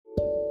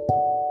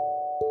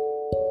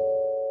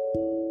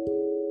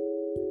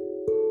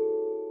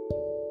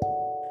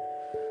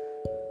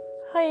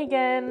Hi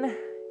again.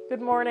 Good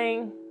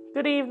morning,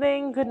 good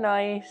evening, good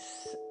night.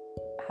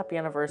 Happy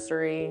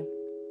anniversary.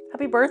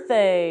 Happy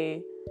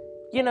birthday.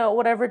 You know,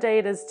 whatever day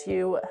it is to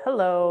you,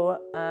 hello,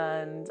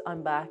 and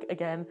I'm back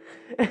again.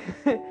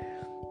 I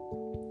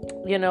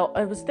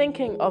was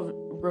thinking of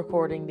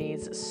recording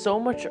these so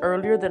much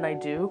earlier than I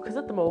do, because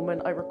at the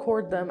moment I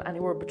record them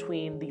anywhere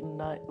between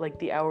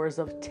the hours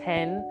of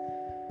 10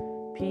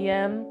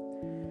 p.m.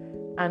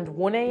 and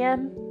 1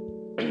 a.m.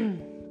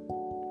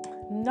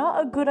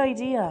 Not a good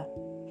idea,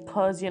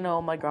 because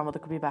my grandmother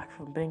could be back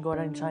from bingo at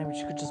any time and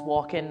she could just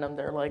walk in and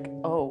they're like,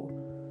 oh,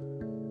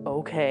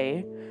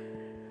 okay.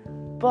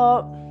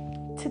 But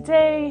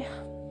today,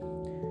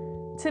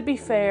 to be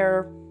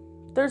fair,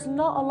 there's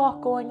not a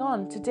lot going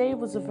on. Today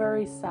was a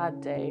very sad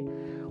day.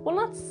 Well,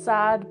 not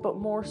sad, but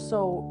more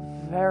so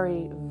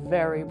very,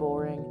 very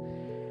boring.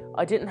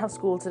 I didn't have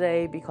school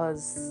today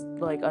because,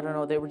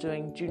 they were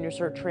doing junior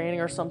cert training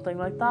or something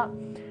like that.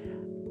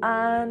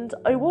 And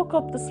I woke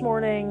up this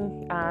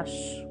morning at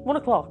 1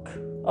 o'clock.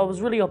 I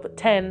was really up at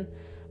 10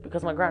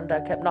 because my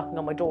granddad kept knocking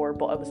on my door,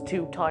 but I was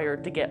too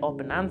tired to get up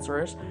and answer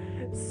it.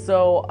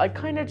 So I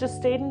kind of just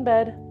stayed in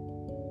bed.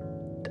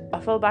 I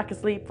fell back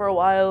asleep for a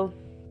while.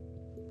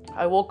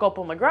 I woke up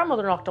when my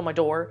grandmother knocked on my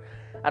door.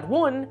 At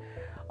 1,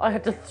 I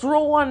had to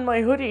throw on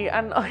my hoodie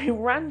and I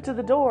ran to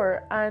the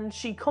door, and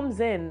she comes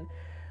in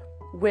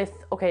with,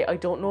 I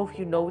don't know if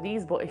you know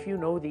these, but if you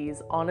know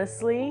these,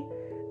 honestly,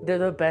 they're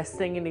the best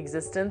thing in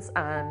existence,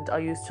 and I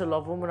used to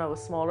love them when I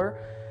was smaller.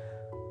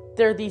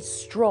 They're these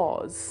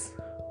straws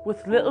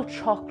with little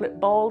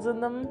chocolate balls in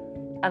them,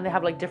 and they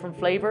have different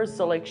flavors.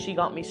 So she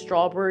got me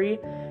strawberry,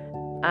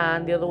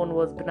 and the other one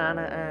was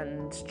banana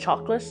and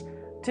chocolate.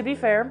 To be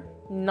fair,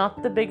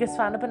 not the biggest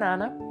fan of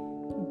banana,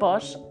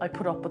 but I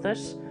put up with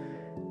it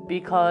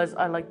because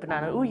I like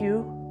banana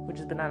uyu, which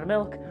is banana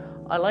milk.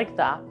 I like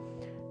that,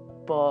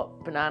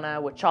 but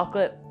banana with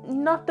chocolate,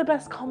 not the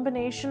best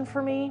combination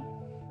for me.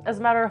 As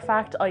a matter of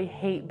fact, I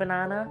hate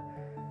banana,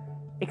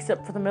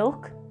 except for the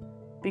milk,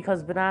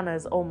 because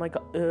bananas, oh my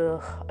god,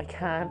 I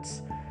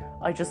can't.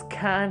 I just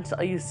can't.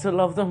 I used to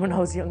love them when I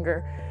was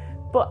younger.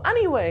 But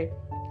anyway,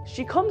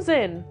 she comes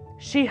in,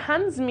 she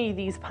hands me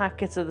these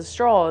packets of the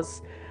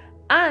straws,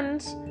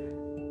 and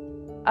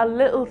a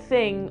little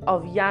thing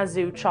of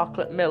Yazoo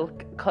chocolate milk,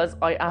 because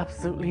I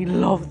absolutely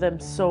love them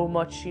so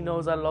much. She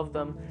knows I love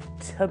them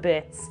to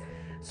bits.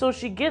 So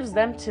she gives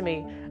them to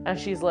me, and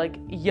she's like,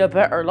 you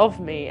better love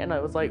me. And I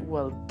was like,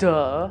 well,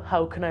 duh.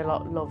 How can I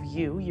not love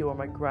you? You are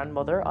my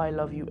grandmother. I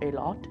love you a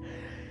lot.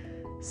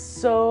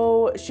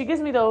 So she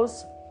gives me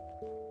those.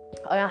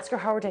 I asked her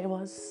how her day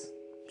was.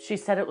 She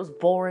said it was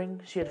boring.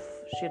 She had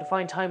to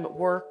find time at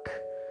work,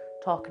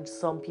 talking to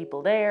some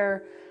people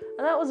there.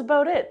 And that was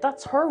about it.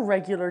 That's her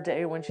regular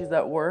day when she's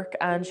at work.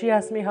 And she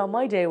asked me how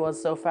my day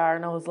was so far.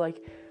 And I was like,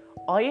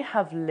 I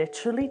have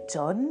literally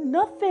done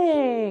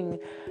nothing.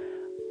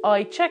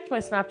 I checked my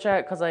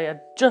Snapchat because I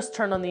had just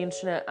turned on the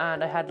internet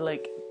and I had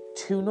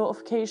 2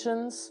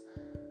 notifications.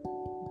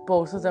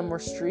 Both of them were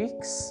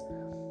streaks.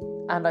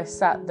 And I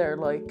sat there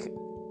wow.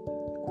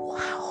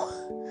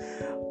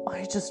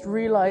 I just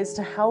realized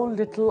how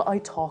little I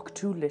talk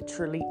to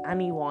literally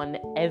anyone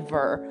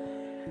ever.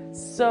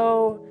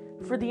 So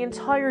for the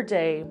entire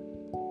day,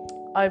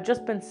 I've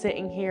just been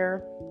sitting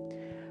here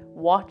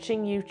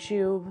watching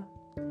YouTube,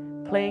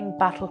 playing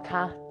Battle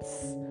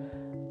Cats.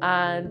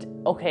 And,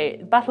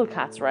 Battle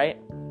Cats, right?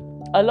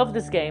 I love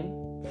this game.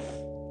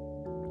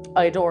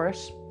 I adore it.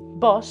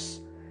 But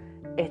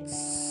it's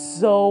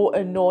so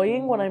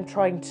annoying when I'm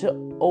trying to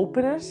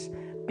open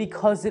it,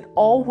 because it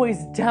always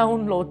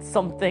downloads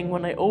something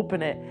when I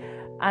open it.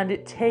 And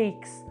it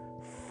takes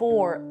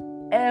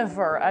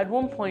forever. At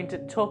one point,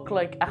 it took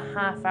a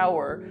half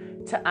hour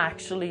to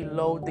actually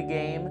load the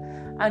game.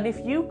 And if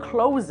you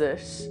close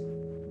it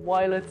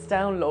while it's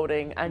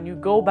downloading and you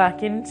go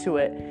back into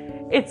it,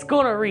 it's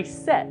gonna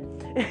reset.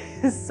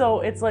 So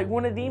it's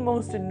one of the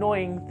most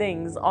annoying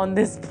things on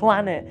this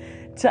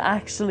planet to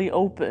actually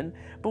open.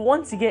 But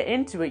once you get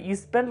into it, you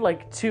spend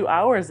 2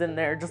 hours in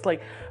there just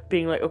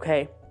being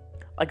okay,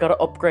 I gotta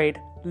upgrade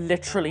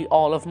literally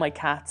all of my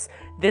cats.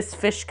 This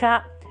fish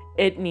cat,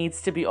 it needs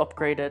to be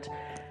upgraded.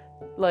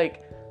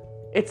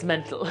 It's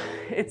mental.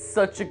 It's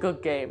such a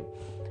good game.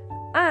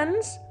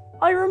 And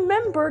I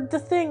remembered the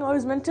thing I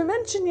was meant to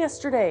mention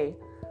yesterday.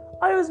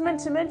 I was meant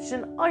to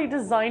mention I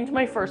designed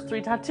my first 3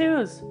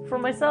 tattoos for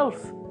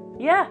myself.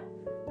 Yeah,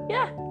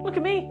 look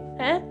at me,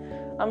 eh?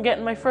 I'm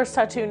getting my first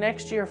tattoo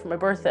next year for my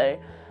birthday,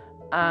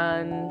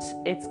 and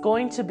it's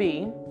going to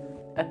be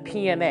a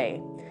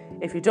PMA.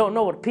 If you don't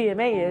know what a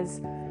PMA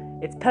is,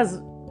 it's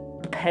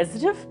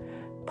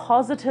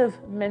positive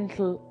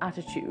mental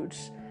attitude,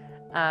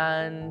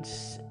 and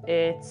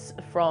it's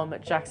from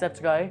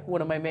Jacksepticeye,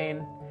 one of my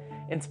main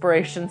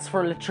inspirations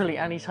for literally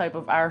any type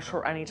of art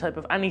or any type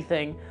of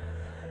anything.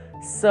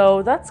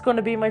 So that's going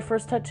to be my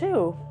first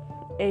tattoo.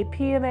 A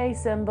PMA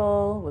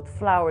symbol with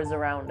flowers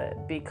around it,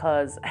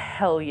 because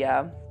hell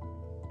yeah.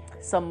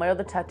 Some of my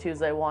other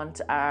tattoos I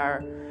want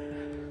are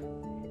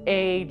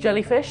a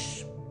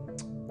jellyfish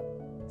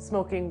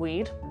smoking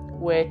weed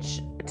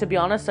which, to be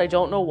honest, I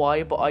don't know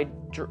why, but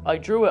I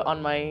drew it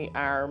on my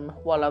arm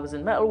while I was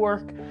in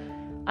metalwork,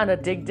 and I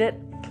digged it.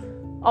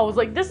 I was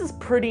like, this is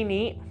pretty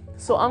neat,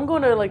 so I'm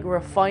going to like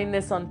refine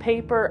this on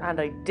paper,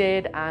 and I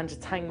did, and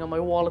it's hanging on my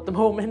wall at the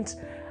moment.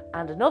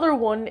 And another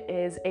one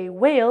is a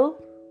whale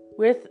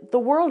with the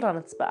world on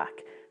its back,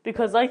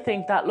 because I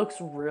think that looks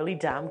really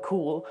damn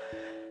cool.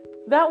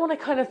 That one I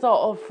kind of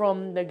thought of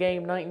from the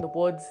game Night in the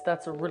Woods.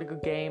 That's a really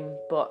good game.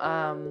 But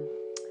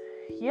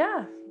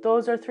yeah,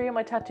 those are 3 of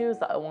my tattoos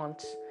that I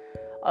want.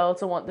 I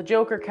also want the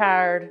Joker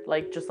card,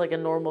 like just like a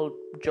normal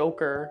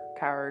Joker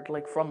card,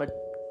 like from a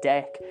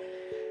deck.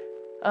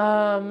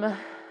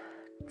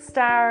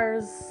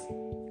 Stars,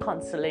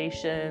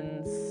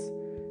 constellations,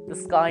 the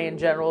sky in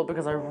general,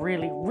 because I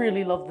really,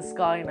 really love the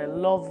sky, and I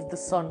love the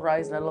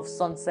sunrise, and I love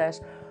sunset,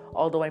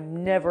 although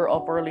I'm never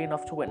up early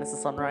enough to witness a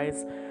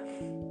sunrise,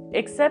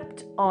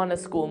 except on a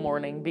school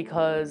morning,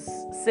 because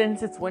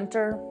since it's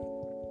winter,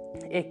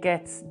 it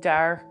gets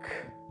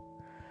dark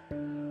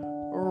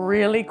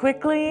really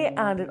quickly,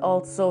 and it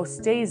also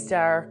stays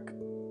dark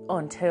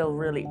until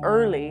really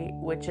early,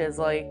 which is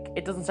like,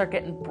 it doesn't start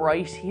getting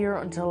bright here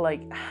until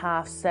like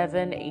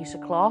 7:30, 8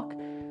 o'clock.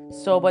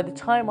 So by the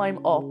time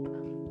I'm up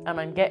and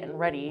I'm getting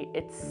ready,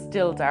 it's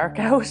still dark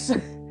out.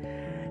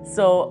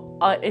 So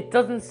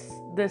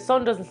the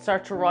sun doesn't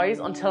start to rise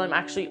until I'm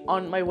actually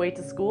on my way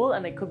to school,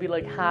 and it could be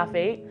like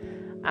 7:30,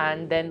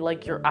 and then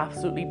like you're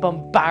absolutely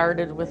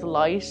bombarded with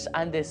light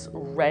and this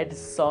red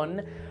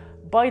sun.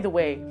 By the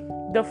way,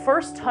 the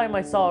first time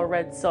I saw a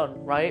red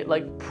sun, right,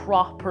 like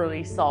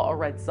properly saw a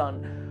red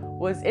sun,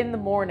 was in the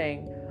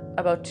morning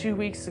about 2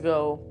 weeks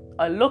ago.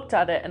 I looked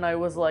at it and I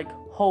was like,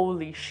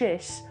 holy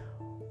shit,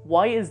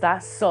 why is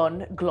that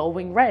sun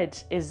glowing red?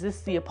 Is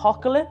this the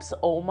apocalypse?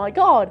 Oh my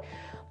god.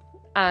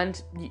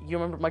 And you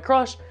remember my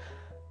crush?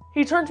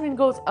 He turned to me and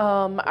goes,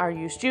 are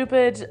you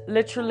stupid?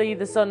 Literally,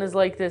 the sun is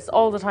like this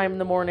all the time in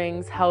the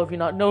mornings. How have you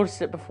not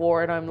noticed it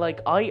before? And I'm like,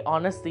 I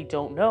honestly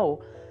don't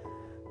know.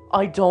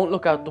 I don't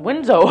look out the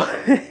window.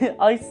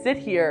 I sit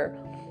here.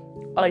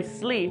 I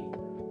sleep.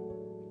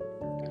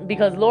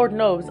 Because Lord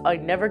knows I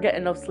never get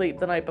enough sleep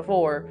the night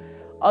before.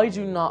 I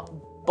do not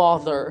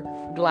bother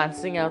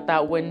glancing out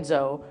that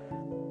window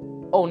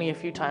only a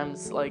few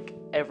times, like,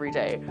 every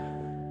day.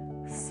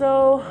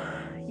 So,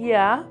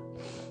 yeah.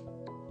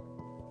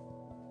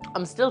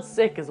 I'm still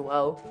sick as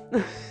well.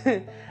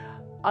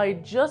 I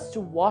just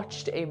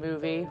watched a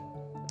movie.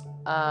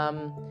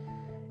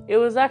 It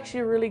was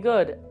actually really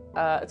good.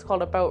 It's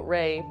called About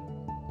Ray,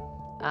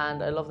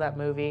 and I love that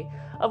movie.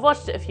 I've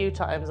watched it a few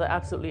times. I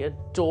absolutely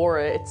adore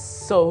it. It's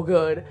so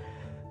good.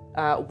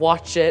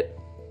 Watch it.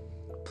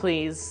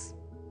 Please.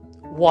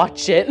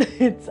 Watch it.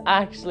 It's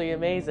actually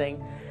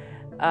amazing.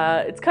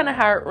 It's kind of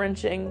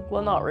heart-wrenching.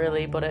 Well, not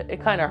really, but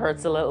it kind of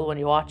hurts a little when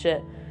you watch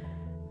it.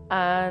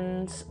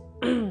 And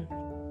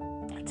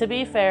to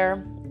be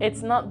fair,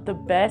 it's not the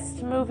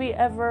best movie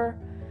ever.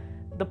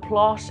 The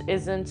plot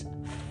isn't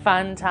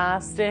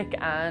fantastic,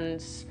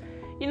 and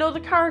you know,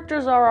 the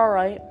characters are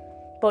alright,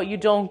 but you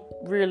don't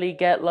really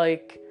get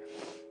like,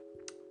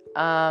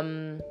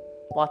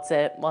 what's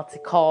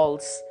it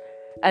called?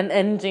 An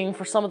ending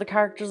for some of the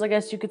characters, I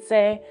guess you could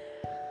say.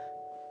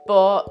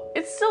 But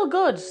it's still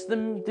good.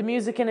 The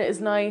music in it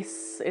is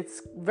nice.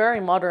 It's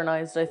very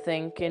modernized, I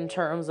think, in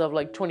terms of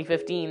like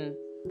 2015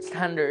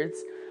 standards.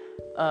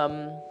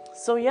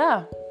 So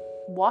yeah,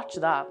 watch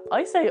that.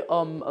 I say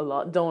a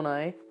lot, don't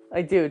I?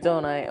 I do,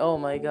 don't I? Oh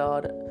my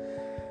god.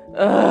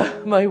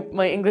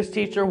 My English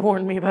teacher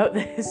warned me about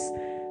this.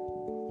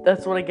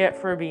 That's what I get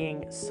for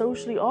being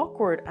socially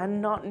awkward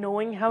and not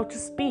knowing how to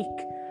speak.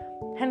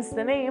 Hence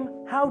the name,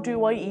 How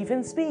Do I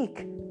Even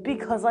Speak?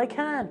 Because I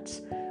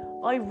can't.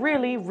 I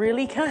really,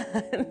 really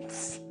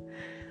can't.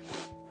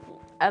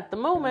 At the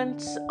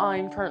moment,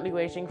 I'm currently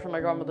waiting for my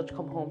grandmother to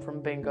come home from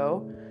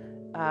bingo.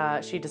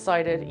 She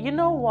decided, you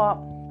know what?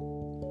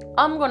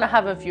 I'm gonna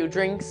have a few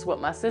drinks with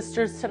my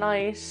sisters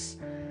tonight.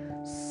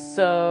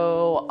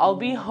 So I'll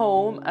be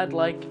home at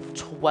like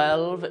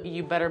 12.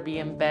 You better be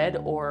in bed,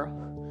 or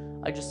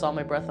I just saw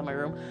my breath in my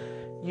room.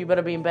 You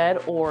better be in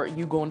bed or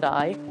you gonna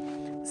die.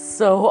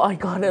 So I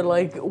gotta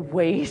like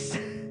wait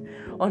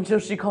until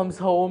she comes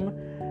home,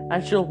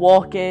 and she'll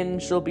walk in.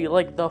 She'll be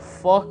like, the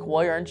fuck?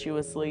 Why aren't you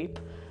asleep?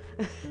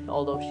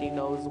 Although she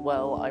knows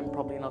well I'm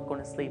probably not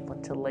going to sleep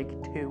until like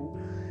 2.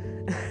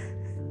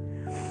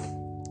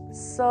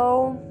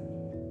 So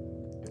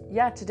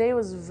yeah, today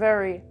was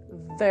very,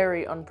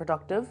 very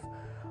unproductive.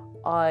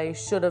 I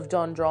should have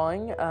done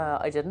drawing.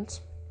 I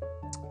didn't.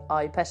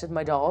 I petted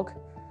my dog.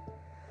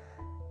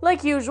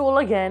 Like usual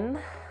again.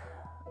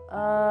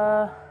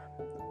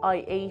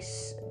 I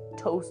ate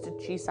toasted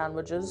cheese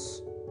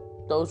sandwiches.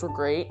 Those were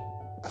great.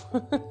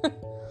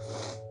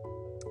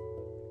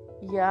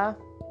 Yeah.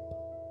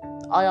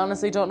 I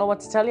honestly don't know what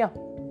to tell you.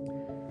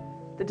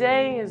 The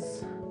day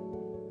is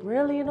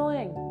really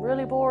annoying,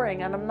 really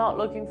boring, and I'm not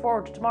looking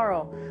forward to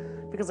tomorrow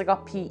because I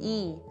got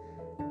PE.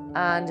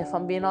 And if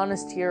I'm being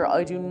honest here,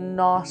 I do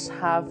not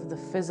have the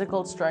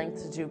physical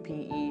strength to do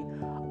PE.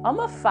 I'm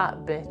a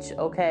fat bitch,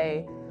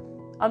 okay?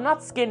 I'm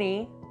not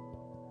skinny,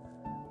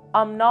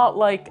 I'm not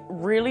like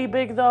really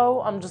big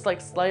though. I'm just like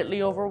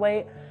slightly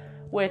overweight,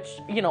 which,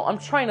 you know, I'm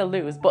trying to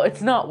lose, but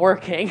it's not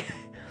working.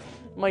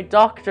 My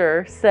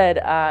doctor said,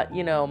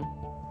 you know,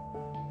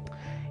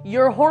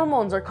 your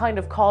hormones are kind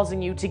of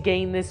causing you to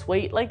gain this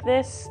weight like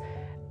this.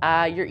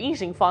 You're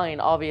eating fine,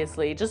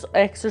 obviously. Just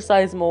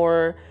exercise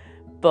more.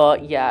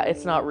 But yeah,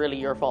 it's not really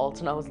your fault.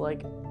 And I was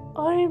like,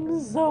 I'm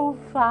so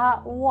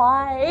fat.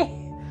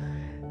 Why?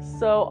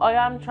 So I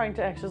am trying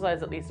to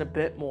exercise at least a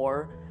bit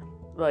more.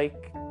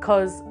 Like,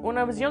 because when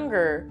I was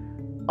younger,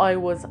 I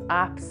was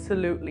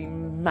absolutely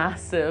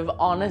massive.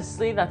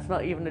 Honestly, that's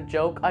not even a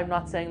joke. I'm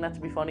not saying that to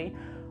be funny.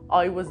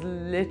 I was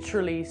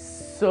literally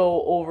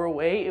so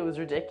overweight. It was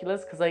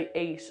ridiculous because I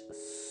ate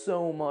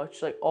so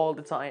much, like all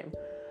the time.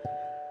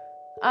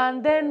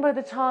 And then by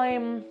the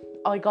time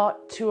I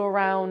got to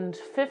around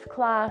 5th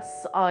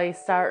class, I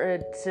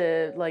started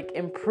to like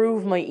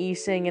improve my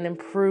eating and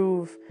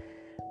improve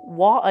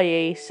what I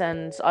ate,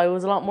 and I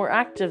was a lot more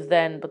active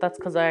then, but that's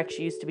because I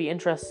actually used to be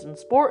interested in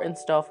sport and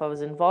stuff. I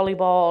was in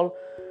volleyball,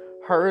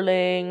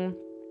 hurling,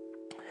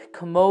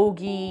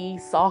 camogie,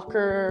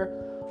 soccer,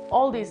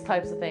 all these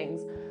types of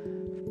things.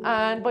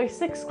 And by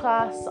 6th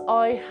class,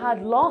 I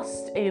had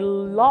lost a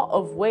lot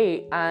of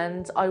weight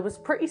and I was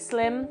pretty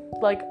slim.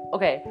 Like,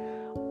 okay,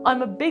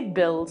 I'm a big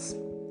build.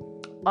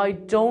 I'll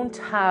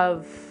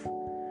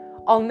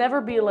never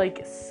be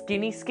like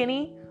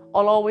skinny.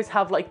 I'll always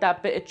have like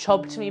that bit of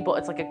chub to me, but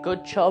it's like a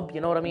good chub,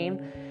 you know what I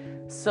mean?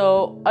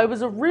 So I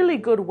was a really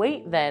good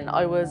weight then.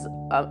 I was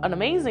an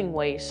amazing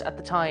weight at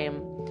the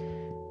time.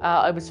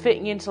 I was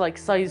fitting into like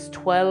size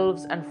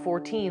 12s and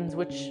 14s,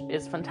 which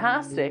is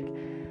fantastic.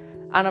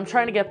 And I'm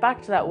trying to get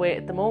back to that weight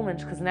at the moment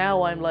because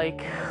now I'm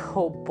like,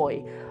 oh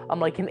boy, I'm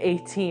like an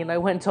 18. I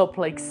went up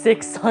like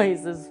 6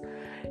 sizes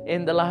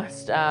in the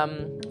last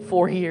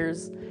 4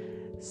 years.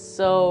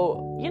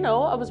 So, you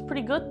know, I was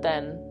pretty good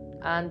then.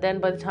 And then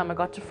by the time I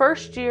got to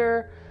first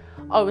year,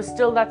 I was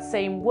still that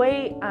same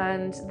weight.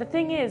 And the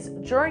thing is,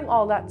 during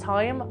all that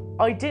time,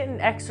 I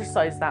didn't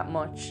exercise that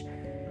much.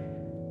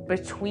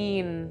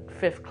 Between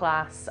 5th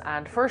class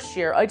and first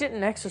year, I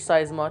didn't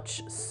exercise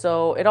much,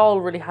 so it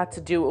all really had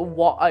to do with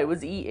what I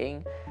was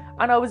eating.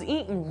 And I was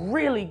eating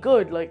really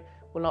good, like,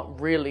 well, not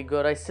really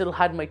good, I still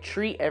had my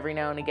treat every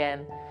now and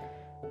again.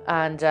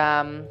 And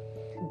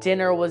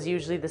dinner was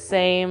usually the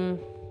same,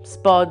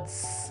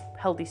 spuds,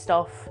 healthy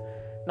stuff,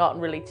 not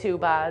really too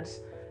bad.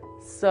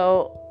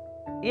 So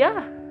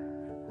yeah,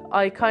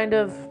 I kind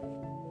of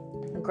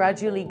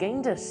gradually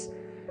gained it.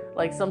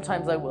 Like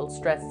sometimes I will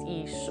stress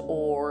eat,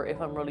 or if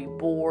I'm really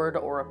bored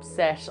or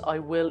upset, I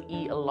will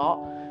eat a lot,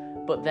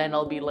 but then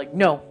I'll be like,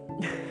 no,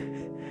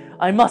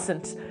 I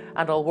mustn't,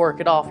 and I'll work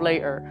it off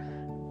later.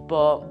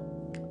 But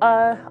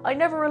I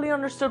never really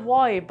understood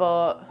why,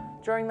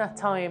 but during that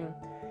time,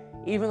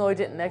 even though I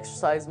didn't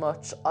exercise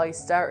much, I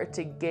started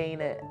to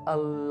gain it a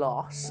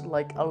lot,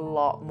 like a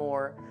lot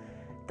more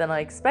than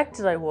I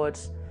expected I would.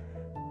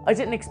 I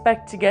didn't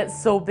expect to get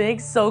so big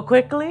so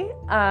quickly,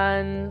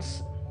 and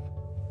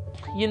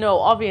you know,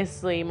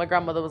 obviously my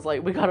grandmother was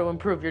like, we got to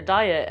improve your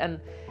diet, and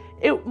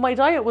my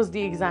diet was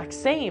the exact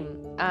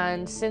same.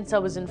 And since I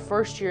was in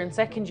first year and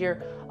second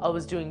year, I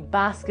was doing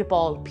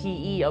basketball,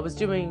 PE, I was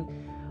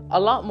doing a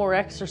lot more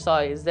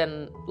exercise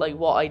than like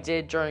what I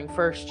did during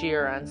first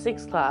year and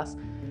 6th class,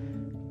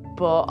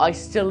 but I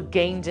still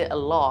gained it a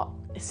lot.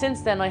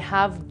 Since then I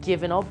have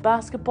given up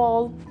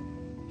basketball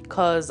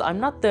because I'm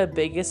not the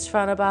biggest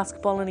fan of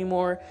basketball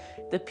anymore.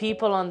 The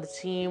people on the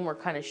team were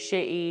kind of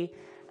shitty,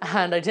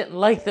 and I didn't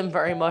like them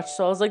very much,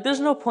 so I was like, there's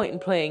no point in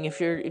playing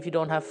if you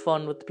don't have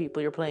fun with the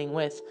people you're playing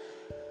with.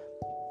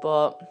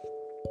 But,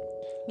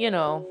 you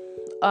know,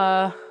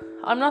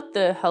 I'm not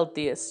the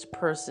healthiest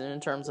person in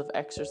terms of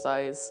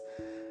exercise,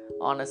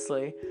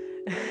 honestly.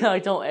 I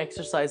don't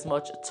exercise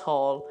much at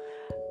all.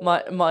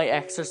 My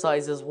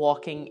exercise is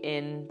walking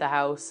in the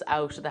house,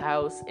 out of the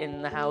house,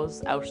 in the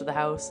house, out of the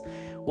house,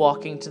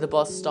 walking to the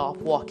bus stop,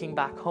 walking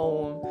back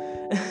home,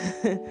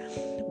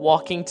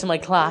 walking to my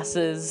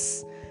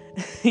classes,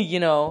 you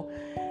know.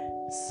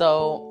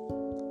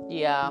 So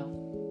yeah,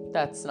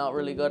 that's not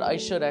really good. I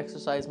should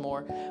exercise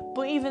more,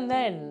 but even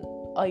then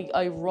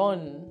I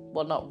run,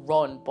 well, not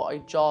run, but I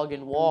jog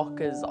and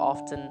walk as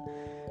often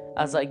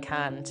as I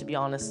can, to be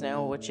honest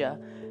now with you,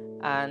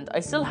 and I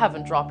still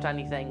haven't dropped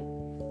anything.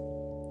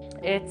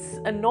 It's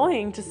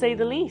annoying to say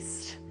the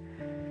least.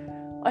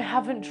 I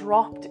haven't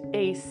dropped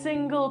a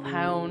single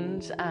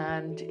pound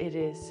and it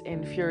is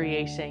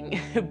infuriating,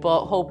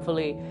 but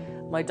hopefully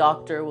my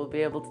doctor will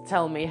be able to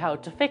tell me how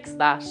to fix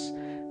that,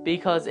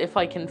 because if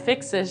I can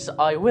fix it,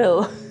 I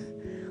will.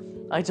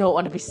 I don't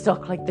want to be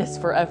stuck like this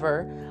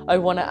forever. I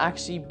want to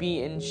actually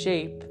be in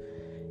shape,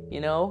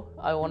 you know?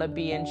 I want to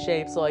be in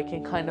shape so I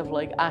can kind of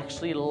like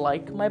actually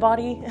like my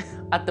body.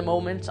 At the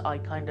moment, I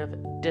kind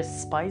of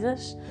despise it.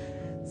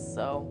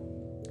 So,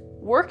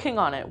 working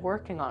on it.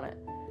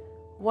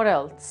 What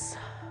else?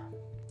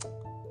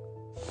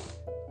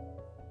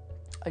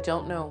 I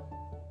don't know.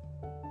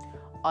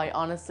 I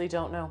honestly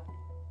don't know.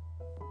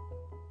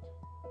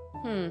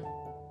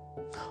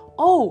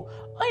 Oh,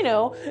 I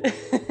know.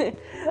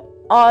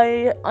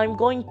 I'm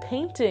going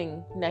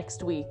painting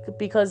next week,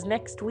 because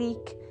next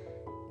week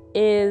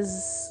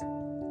is,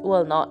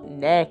 well, not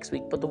next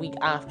week, but the week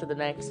after the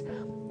next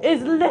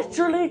is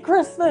literally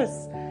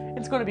Christmas.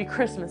 It's going to be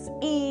Christmas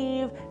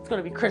Eve, it's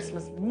going to be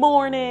Christmas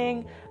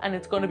morning, and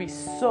it's going to be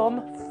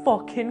some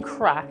fucking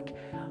crack.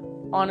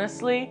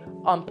 Honestly,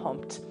 I'm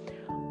pumped.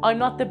 I'm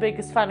not the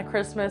biggest fan of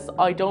Christmas.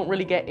 I don't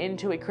really get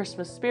into a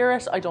Christmas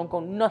spirit. I don't go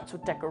nuts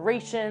with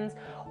decorations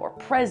or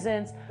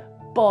presents,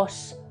 but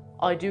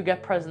I do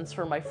get presents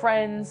for my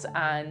friends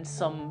and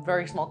some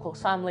very small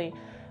close family.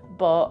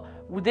 But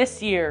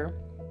this year,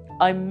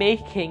 I'm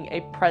making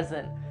a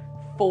present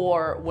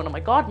for one of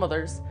my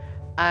godmothers,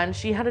 and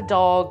she had a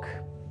dog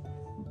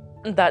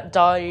that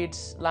died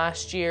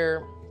last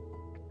year.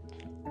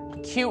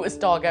 Cutest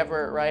dog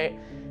ever, right?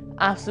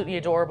 Absolutely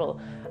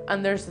adorable.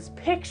 And there's this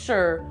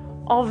picture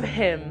of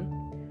him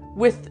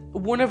with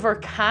one of her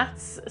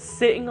cats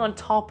sitting on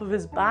top of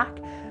his back,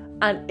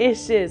 and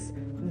it is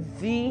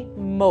the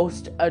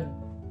most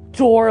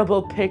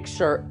adorable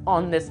picture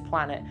on this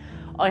planet.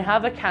 I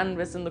have a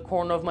canvas in the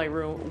corner of my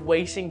room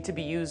waiting to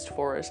be used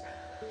for it,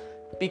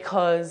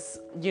 because,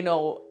 you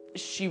know,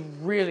 she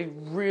really,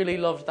 really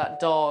loved that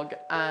dog,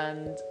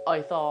 and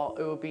I thought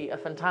it would be a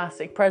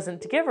fantastic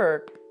present to give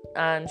her,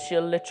 and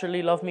she'll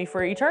literally love me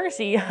for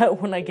eternity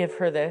when I give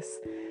her this.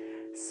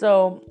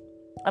 So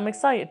I'm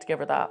excited to give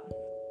her that.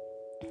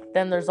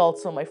 Then there's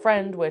also my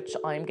friend, which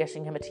I'm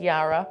getting him a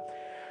tiara,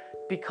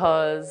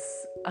 because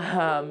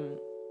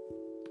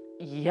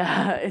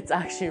it's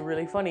actually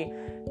really funny,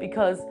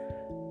 because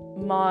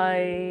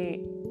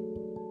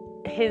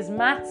his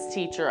maths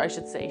teacher, I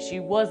should say, she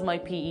was my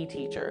PE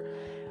teacher.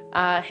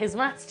 His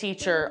maths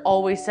teacher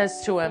always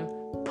says to him,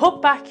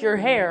 put back your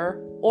hair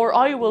or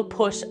I will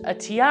put a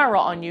tiara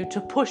on you to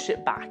push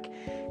it back,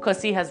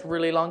 because he has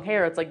really long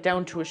hair. It's like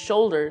down to his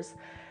shoulders.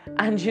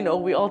 And, you know,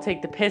 we all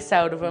take the piss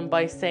out of him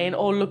by saying,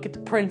 oh, look at the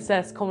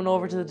princess coming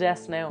over to the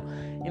desk now,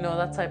 you know,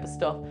 that type of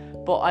stuff.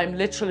 But I'm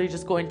literally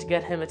just going to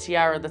get him a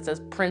tiara that says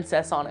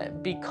princess on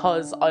it,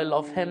 because I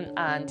love him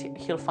and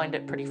he'll find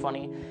it pretty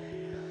funny.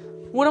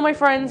 One of my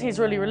friends, he's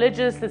really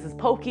religious. This is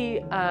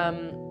Pokey.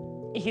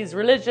 He's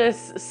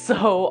religious,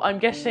 so I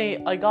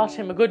got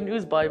him a Good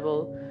News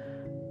Bible,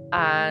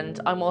 and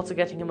I'm also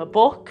getting him a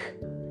book.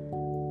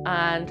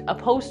 And a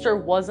poster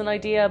was an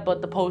idea,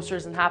 but the poster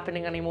isn't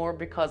happening anymore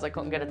because I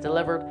couldn't get it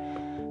delivered.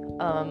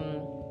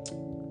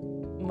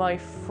 My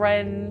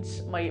friend,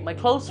 my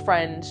close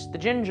friend, the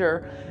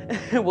Ginger,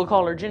 we'll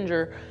call her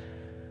Ginger,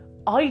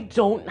 I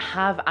don't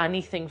have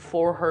anything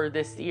for her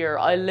this year.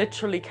 I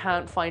literally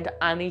can't find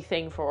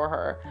anything for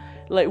her.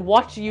 Like,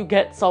 what do you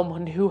get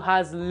someone who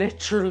has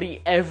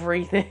literally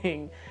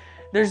everything?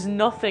 There's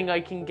nothing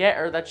I can get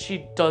her that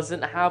she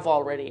doesn't have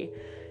already,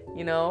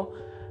 you know?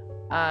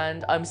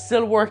 And I'm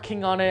still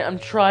working on it. I'm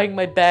trying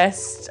my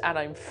best and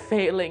I'm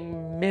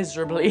failing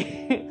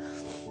miserably.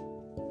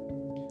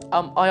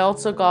 I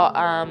also got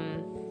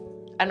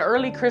an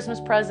early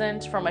Christmas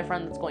present from my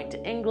friend that's going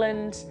to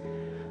England.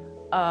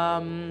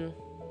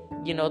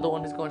 You know, the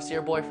one who's going to see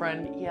her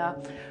boyfriend. Yeah.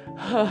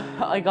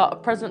 I got a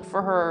present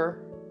for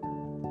her.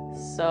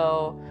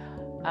 So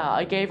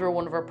I gave her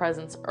one of her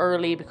presents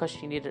early because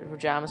she needed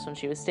pajamas when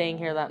she was staying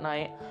here that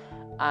night.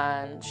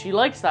 And she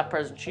liked that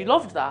present. She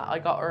loved that. I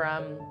got her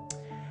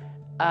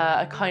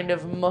a kind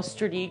of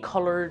mustardy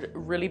colored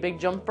really big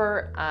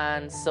jumper,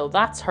 and so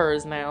that's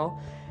hers now.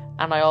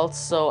 And I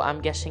also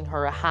am getting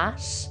her a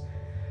hat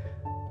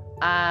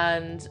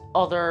and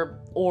other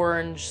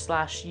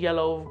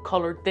orange/yellow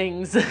colored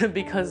things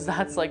because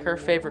that's like her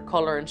favorite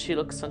color and she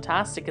looks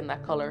fantastic in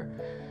that color.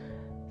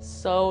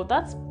 So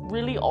that's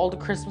really all the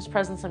Christmas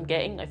presents I'm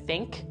getting, I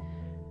think.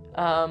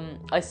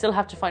 I still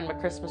have to find my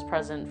Christmas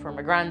present for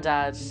my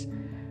granddad.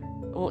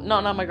 Well,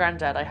 not my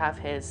granddad, I have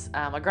his.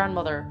 My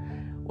grandmother,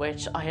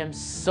 which I am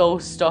so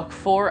stuck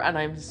for, and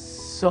I'm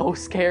so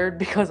scared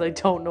because I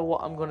don't know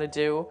what I'm gonna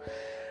do.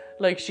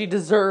 Like, she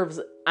deserves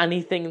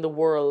anything in the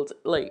world.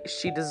 Like,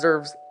 she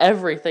deserves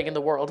everything in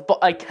the world, but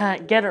I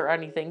can't get her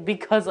anything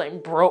because I'm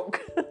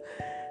broke.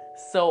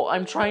 So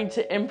I'm trying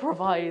to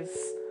improvise.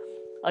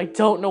 I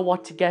don't know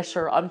what to get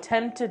her. I'm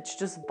tempted to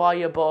just buy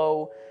a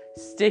bow,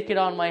 stick it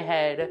on my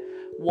head,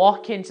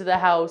 walk into the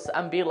house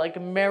and be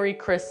like, Merry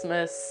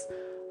Christmas,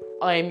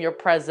 I am your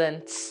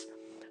present,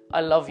 I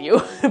love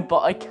you. But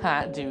I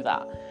can't do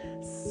that.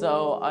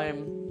 So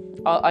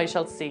I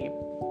shall see.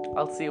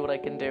 I'll see what I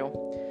can do.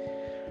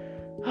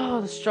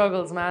 Oh, the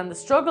struggles, man. The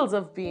struggles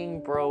of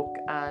being broke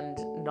and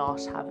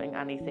not having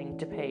anything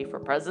to pay for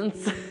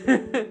presents.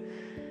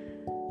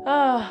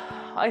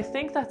 I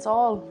think that's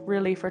all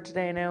really for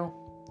today now.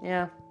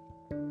 Yeah,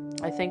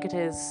 I think it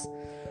is.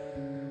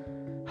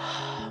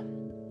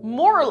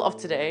 Moral of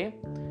today: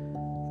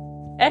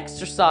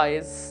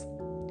 exercise.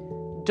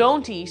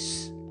 Don't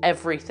eat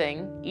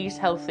everything. Eat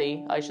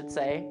healthy, I should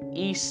say.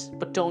 Eat,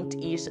 but don't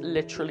eat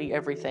literally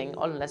everything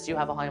unless you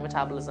have a high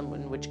metabolism,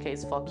 in which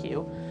case, fuck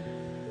you.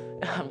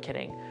 I'm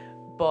kidding.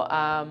 But,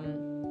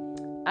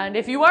 and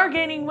if you are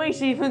gaining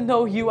weight, even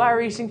though you are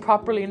eating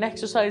properly and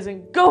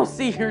exercising, go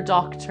see your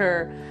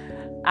doctor.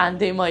 and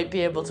they might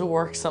be able to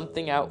work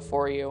something out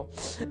for you.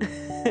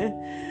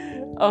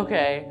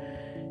 Okay.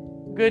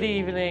 Good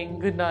evening,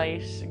 good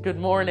night, good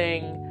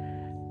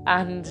morning,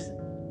 and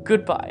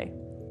goodbye.